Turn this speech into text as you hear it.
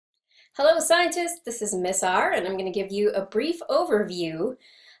Hello scientists, this is Miss R and I'm going to give you a brief overview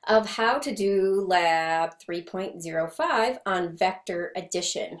of how to do lab 3.05 on vector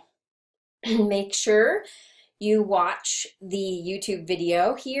addition. Make sure you watch the YouTube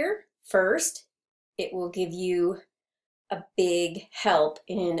video here first. It will give you a big help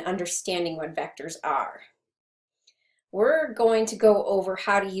in understanding what vectors are. We're going to go over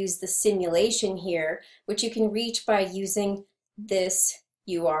how to use the simulation here, which you can reach by using this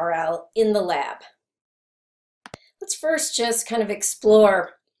URL in the lab. Let's first just kind of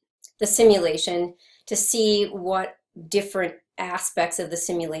explore the simulation to see what different aspects of the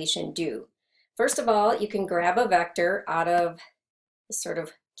simulation do. First of all, you can grab a vector out of a sort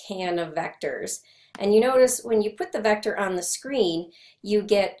of can of vectors, and you notice when you put the vector on the screen, you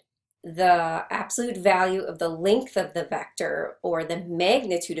get the absolute value of the length of the vector or the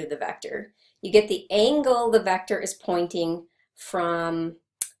magnitude of the vector. You get the angle the vector is pointing from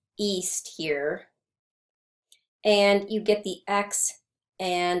east here, and you get the x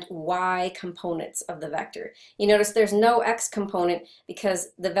and y components of the vector. You notice there's no x component because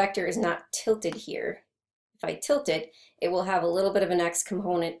the vector is not tilted here. If I tilt it, it will have a little bit of an x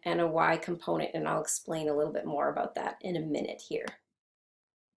component and a y component, and I'll explain a little bit more about that in a minute here.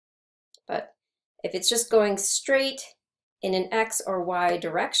 But if it's just going straight in an x or y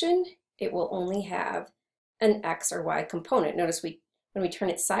direction, it will only have an x or y component. Notice when we turn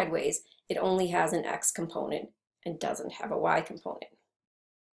it sideways, it only has an x component and doesn't have a y component.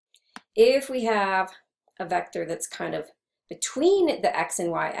 If we have a vector that's kind of between the x and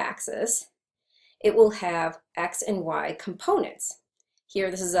y axis, it will have x and y components.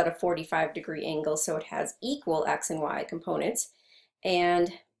 Here, this is at a 45-degree angle, so it has equal x and y components,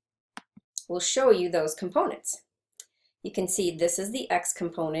 and we'll show you those components. You can see this is the x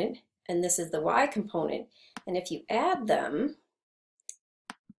component and this is the y component, and if you add them,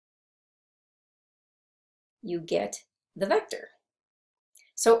 you get the vector.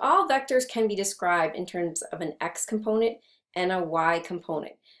 So all vectors can be described in terms of an x component and a y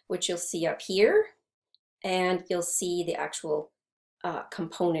component, which you'll see up here, and you'll see the actual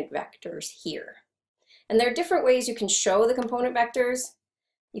component vectors here. And there are different ways you can show the component vectors.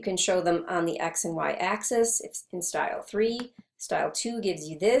 You can show them on the x and y axis in style 3. Style 2 gives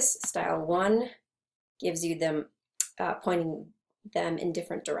you this. Style 1 gives you them pointing them in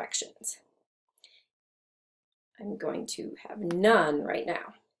different directions. I'm going to have none right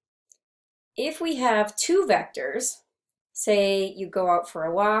now. If we have two vectors, say you go out for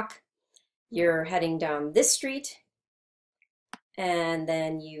a walk, you're heading down this street, and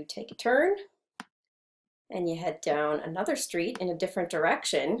then you take a turn, and you head down another street in a different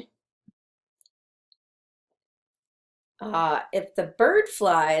direction. If the bird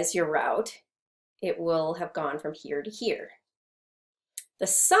flies your route, it will have gone from here to here. The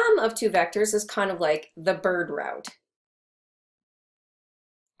sum of two vectors is kind of like the bird route.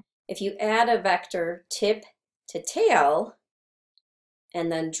 If you add a vector tip to tail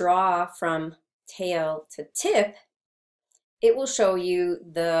and then draw from tail to tip, it will show you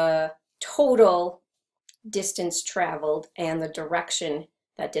the total distance traveled and the direction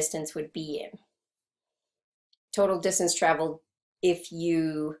that distance would be in. Total distance traveled if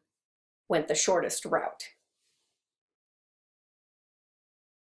you went the shortest route.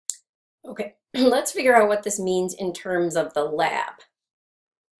 Okay, let's figure out what this means in terms of the lab.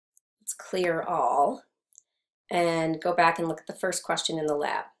 Let's clear all and go back and look at the first question in the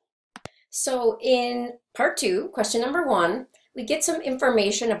lab. So in part 2, question number 1, we get some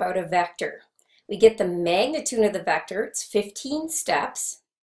information about a vector. We get the magnitude of the vector, it's 15 steps,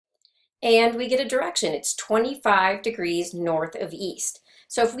 and we get a direction, it's 25 degrees north of east.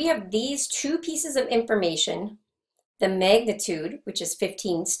 So if we have these two pieces of information, the magnitude, which is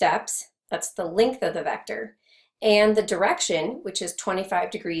 15 steps, that's the length of the vector, and the direction, which is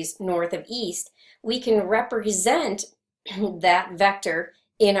 25 degrees north of east, we can represent that vector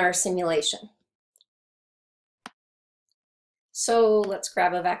in our simulation. So let's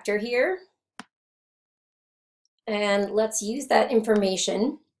grab a vector here, and let's use that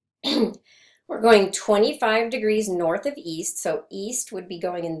information. We're going 25 degrees north of east, so east would be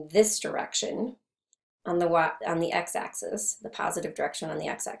going in this direction on the x-axis, the positive direction on the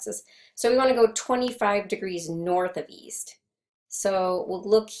x-axis. So we want to go 25 degrees north of east. So we'll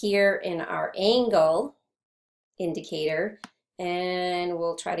look here in our angle indicator, and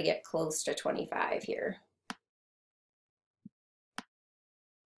we'll try to get close to 25 here.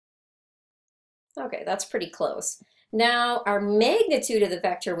 Okay, that's pretty close. Now our magnitude of the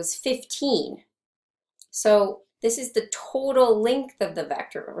vector was 15. So this is the total length of the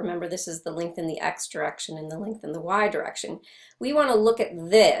vector. Remember, this is the length in the x direction and the length in the y direction. We want to look at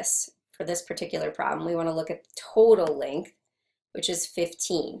this for this particular problem, we want to look at the total length, which is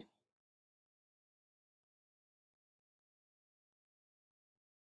 15.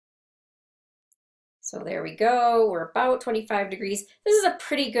 So there we go, we're about 25 degrees. This is a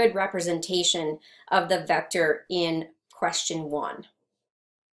pretty good representation of the vector in question 1.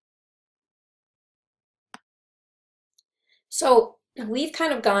 So we've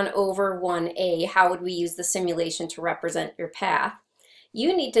kind of gone over 1A, how would we use the simulation to represent your path?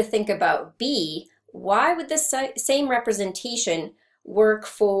 You need to think about B, why would this same representation work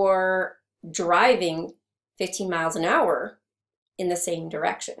for driving 15 miles an hour in the same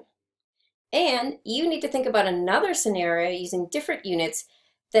direction? And you need to think about another scenario using different units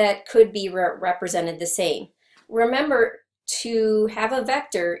that could be represented the same. Remember, to have a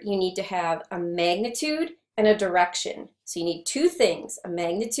vector, you need to have a magnitude and a direction. So you need two things, a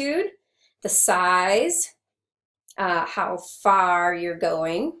magnitude, the size, how far you're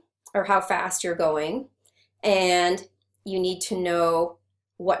going, or how fast you're going, and you need to know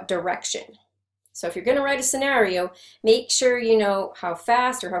what direction. So if you're going to write a scenario, make sure you know how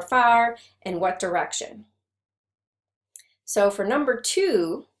fast or how far and what direction. So for number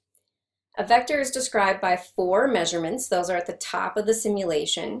 2, a vector is described by 4 measurements. Those are at the top of the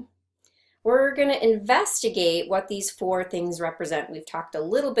simulation. We're going to investigate what these 4 things represent. We've talked a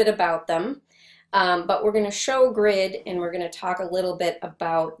little bit about them, but we're going to show grid and we're going to talk a little bit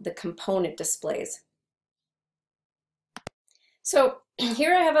about the component displays. So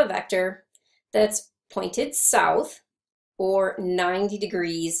here I have a vector that's pointed south, or 90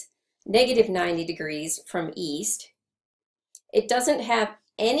 degrees, negative 90 degrees from east. It doesn't have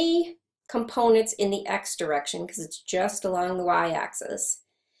any components in the x direction because it's just along the y-axis.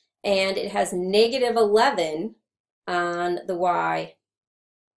 And it has negative 11 on the y-axis.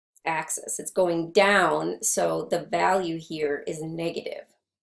 It's going down, so the value here is negative.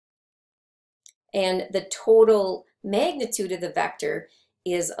 And the total magnitude of the vector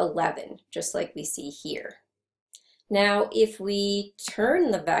is 11, just like we see here. Now, if we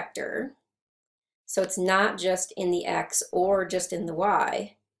turn the vector, so it's not just in the x or just in the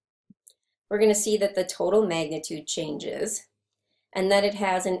y, we're going to see that the total magnitude changes and that it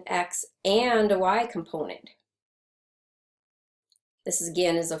has an x and a y component. This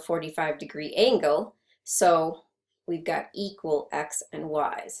again is a 45-degree angle, so we've got equal x and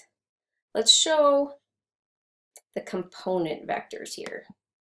y's. Let's show the component vectors here.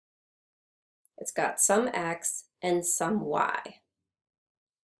 It's got some x and some y.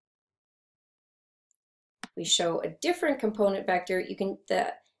 We show a different component vector.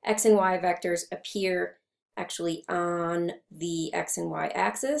 The x and y vectors appear actually on the x and y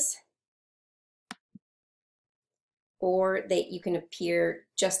axis, or you can appear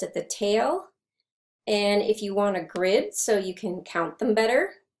just at the tail. And if you want a grid so you can count them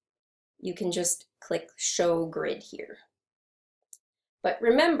better, you can just click Show Grid here. But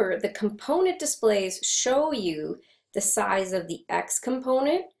remember, the component displays show you the size of the x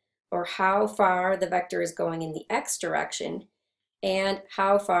component, or how far the vector is going in the x direction, and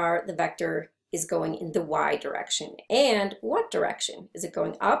how far the vector is going in the y direction, and what direction. Is it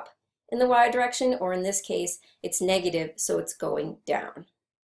going up in the y direction, or in this case, it's negative, so it's going down.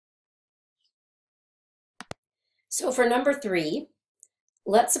 So for number 3,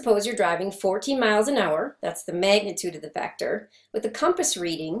 let's suppose you're driving 14 miles an hour, that's the magnitude of the vector, with a compass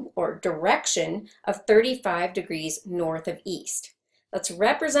reading, or direction, of 35 degrees north of east. Let's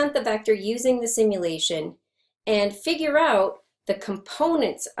represent the vector using the simulation and figure out the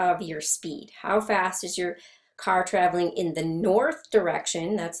components of your speed. How fast is your car traveling in the north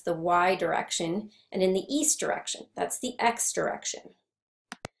direction, that's the y direction, and in the east direction, that's the x direction.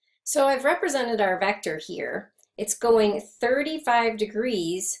 So I've represented our vector here. It's going 35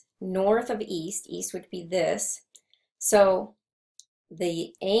 degrees north of east. East would be this. So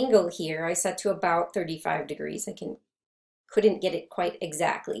the angle here I set to about 35 degrees. I couldn't get it quite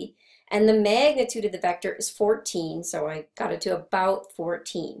exactly. And the magnitude of the vector is 14, so I got it to about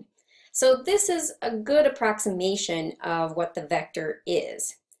 14. So this is a good approximation of what the vector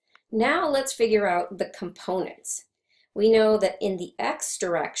is. Now let's figure out the components. We know that in the x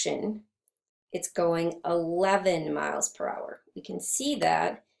direction, it's going 11 miles per hour. We can see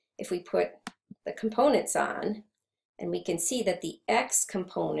that if we put the components on, and we can see that the x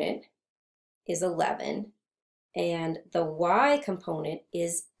component is 11 and the y component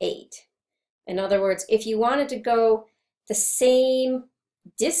is 8. In other words, if you wanted to go the same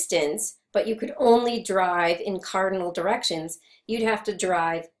distance, but you could only drive in cardinal directions, you'd have to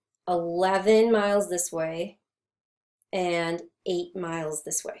drive 11 miles this way and 8 miles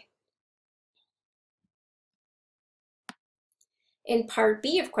this way. In part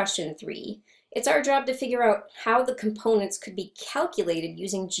B of question 3, it's our job to figure out how the components could be calculated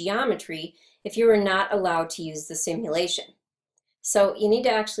using geometry if you are not allowed to use the simulation. So you need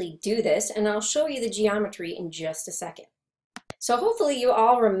to actually do this, and I'll show you the geometry in just a second. So hopefully you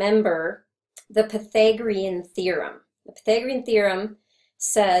all remember the Pythagorean theorem. The Pythagorean theorem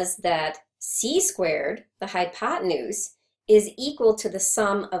says that c squared, the hypotenuse, is equal to the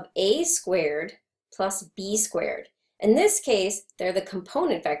sum of a squared plus b squared. In this case, they're the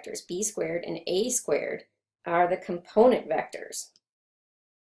component vectors. B squared and a squared are the component vectors.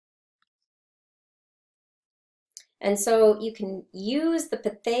 And so you can use the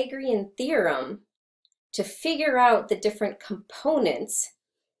Pythagorean theorem to figure out the different components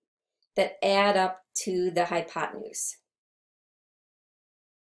that add up to the hypotenuse.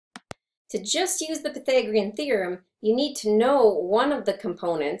 To just use the Pythagorean theorem, you need to know one of the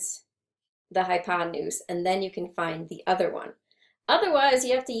components, the hypotenuse, and then you can find the other one. Otherwise,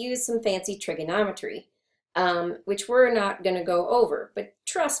 you have to use some fancy trigonometry, which we're not going to go over. But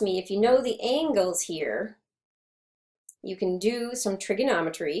trust me, if you know the angles here, you can do some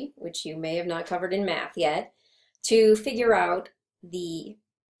trigonometry, which you may have not covered in math yet, to figure out the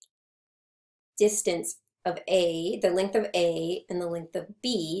distance of A, the length of A, and the length of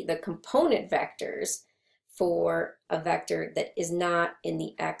B, the component vectors, for a vector that is not in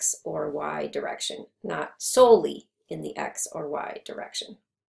the x or y direction, not solely in the x or y direction.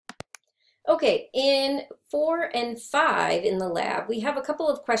 Okay, in 4 and 5 in the lab, we have a couple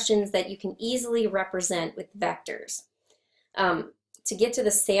of questions that you can easily represent with vectors. To get to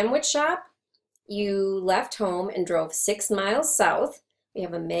the sandwich shop, you left home and drove 6 miles south. We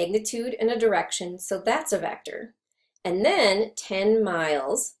have a magnitude and a direction, so that's a vector. And then 10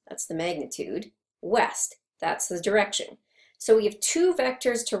 miles, that's the magnitude, west, that's the direction. So we have 2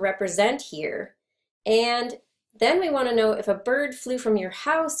 vectors to represent here, and then we want to know if a bird flew from your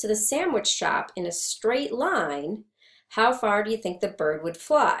house to the sandwich shop in a straight line, how far do you think the bird would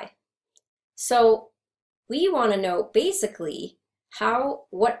fly? So we want to know basically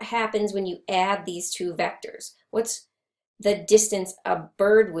what happens when you add these 2 vectors. What's the distance a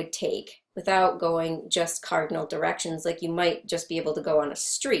bird would take without going just cardinal directions, like you might just be able to go on a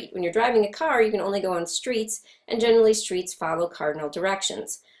street. When you're driving a car, you can only go on streets, and generally streets follow cardinal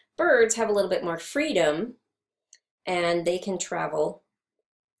directions. Birds have a little bit more freedom, and they can travel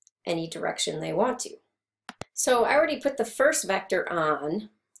any direction they want to. So I already put the first vector on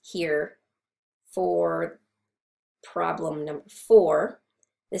here for problem number 4.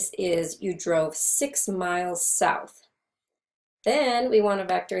 This is you drove 6 miles south. Then we want a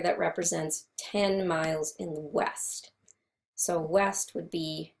vector that represents 10 miles in the west. So west would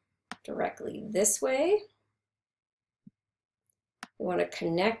be directly this way. We want to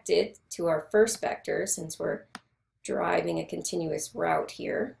connect it to our first vector since we're driving a continuous route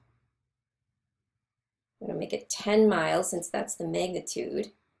here. I'm going to make it 10 miles since that's the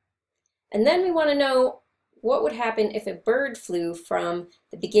magnitude. And then we want to know what would happen if a bird flew from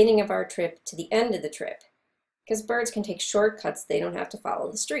the beginning of our trip to the end of the trip. Because birds can take shortcuts, they don't have to follow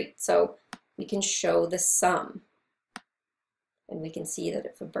the street. So we can show the sum. And we can see that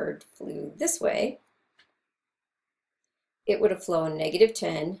if a bird flew this way, it would have flown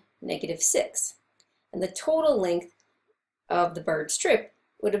 -10, -6. And the total length of the bird's trip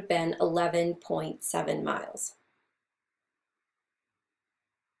would have been 11.7 miles.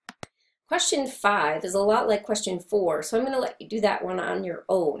 Question 5 is a lot like question 4, so I'm going to let you do that one on your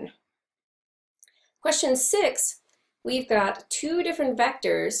own. Question 6, we've got 2 different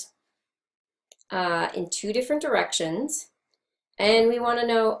vectors in 2 different directions, and we want to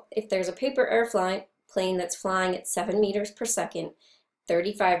know if there's a paper airplane that's flying at 7 meters per second,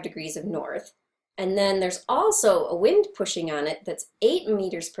 35 degrees of north, and then there's also a wind pushing on it that's 8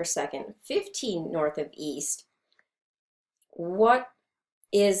 meters per second, 15 north of east. What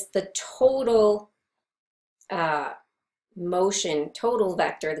is the total motion, total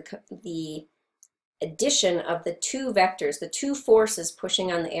vector, the addition of the 2 vectors, the 2 forces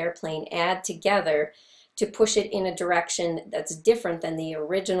pushing on the airplane add together to push it in a direction that's different than the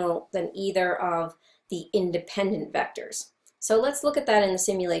original, than either of the independent vectors. So let's look at that in the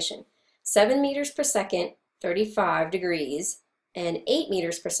simulation. 7 meters per second, 35 degrees, and 8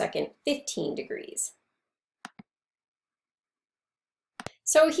 meters per second, 15 degrees.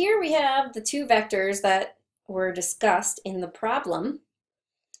 So here we have the 2 vectors that were discussed in the problem.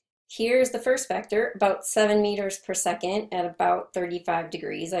 Here's the first vector, about 7 meters per second at about 35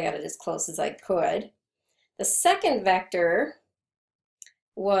 degrees. I got it as close as I could. The second vector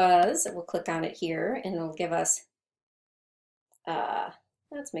was, we'll click on it here, and it'll give us,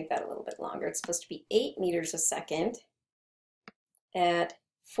 let's make that a little bit longer. It's supposed to be 8 meters a second. at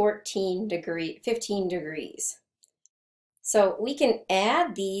 15 degrees. So we can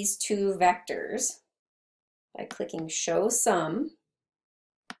add these two vectors by clicking Show Sum.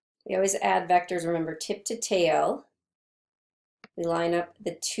 We always add vectors, remember, tip to tail. We line up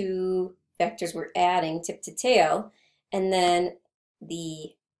the two vectors we're adding tip to tail, and then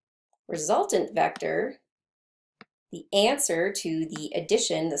the resultant vector, the answer to the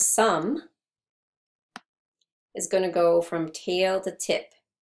addition, the sum, is going to go from tail to tip.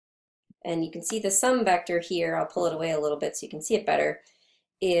 And you can see the sum vector here, I'll pull it away a little bit so you can see it better,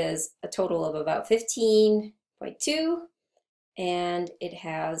 is a total of about 15.2, and it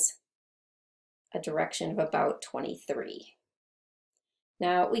has a direction of about 23.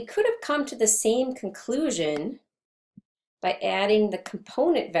 Now, we could have come to the same conclusion by adding the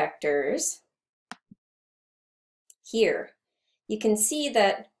component vectors here. You can see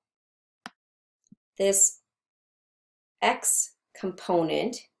that this x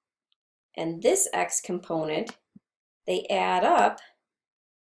component and this x component, they add up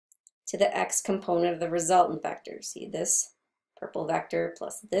to the x component of the resultant vector. See, this purple vector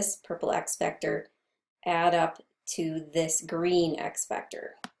plus this purple x vector add up to this green x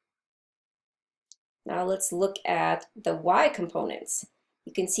vector. Now let's look at the y components.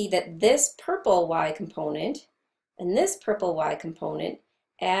 You can see that this purple y component and this purple y component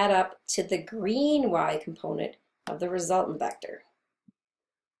add up to the green y component of the resultant vector.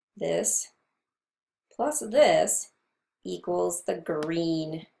 This plus this equals the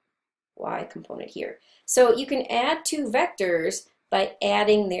green y component here. So you can add two vectors by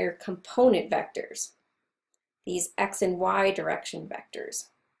adding their component vectors, these x and y direction vectors.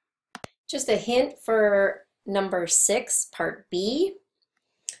 Just a hint for number 6, part B.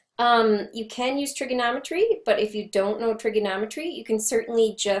 You can use trigonometry, but if you don't know trigonometry, you can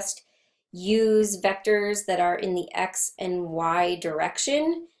certainly just use vectors that are in the x and y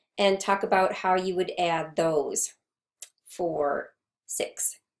direction and talk about how you would add those for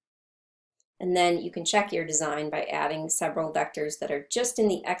 6. And then you can check your design by adding several vectors that are just in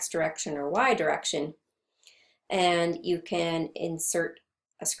the x direction or y direction. And you can insert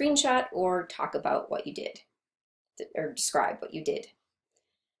a screenshot or talk about what you did, or describe what you did.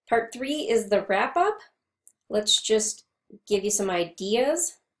 Part 3 is the wrap-up. Let's just give you some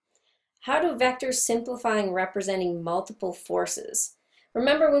ideas. How do vectors simplifying representing multiple forces?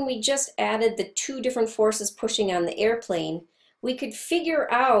 Remember when we just added the two different forces pushing on the airplane, we could figure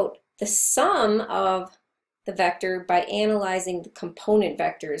out the sum of the vector by analyzing the component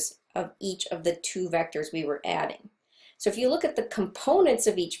vectors of each of the two vectors we were adding. So if you look at the components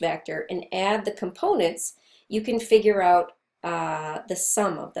of each vector and add the components, you can figure out the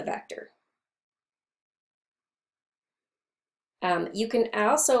sum of the vector. You can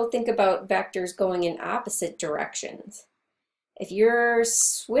also think about vectors going in opposite directions. If you're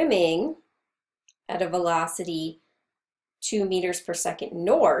swimming at a velocity 2 meters per second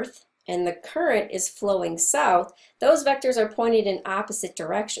north and the current is flowing south, those vectors are pointed in opposite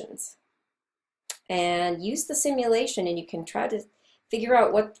directions. And use the simulation and you can try to figure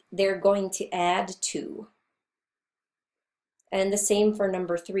out what they're going to add to. And the same for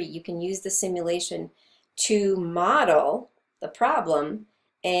number 3. You can use the simulation to model the problem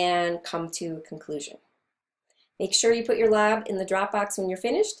and come to a conclusion. Make sure you put your lab in the Dropbox when you're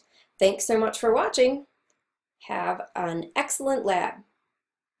finished. Thanks so much for watching. Have an excellent lab.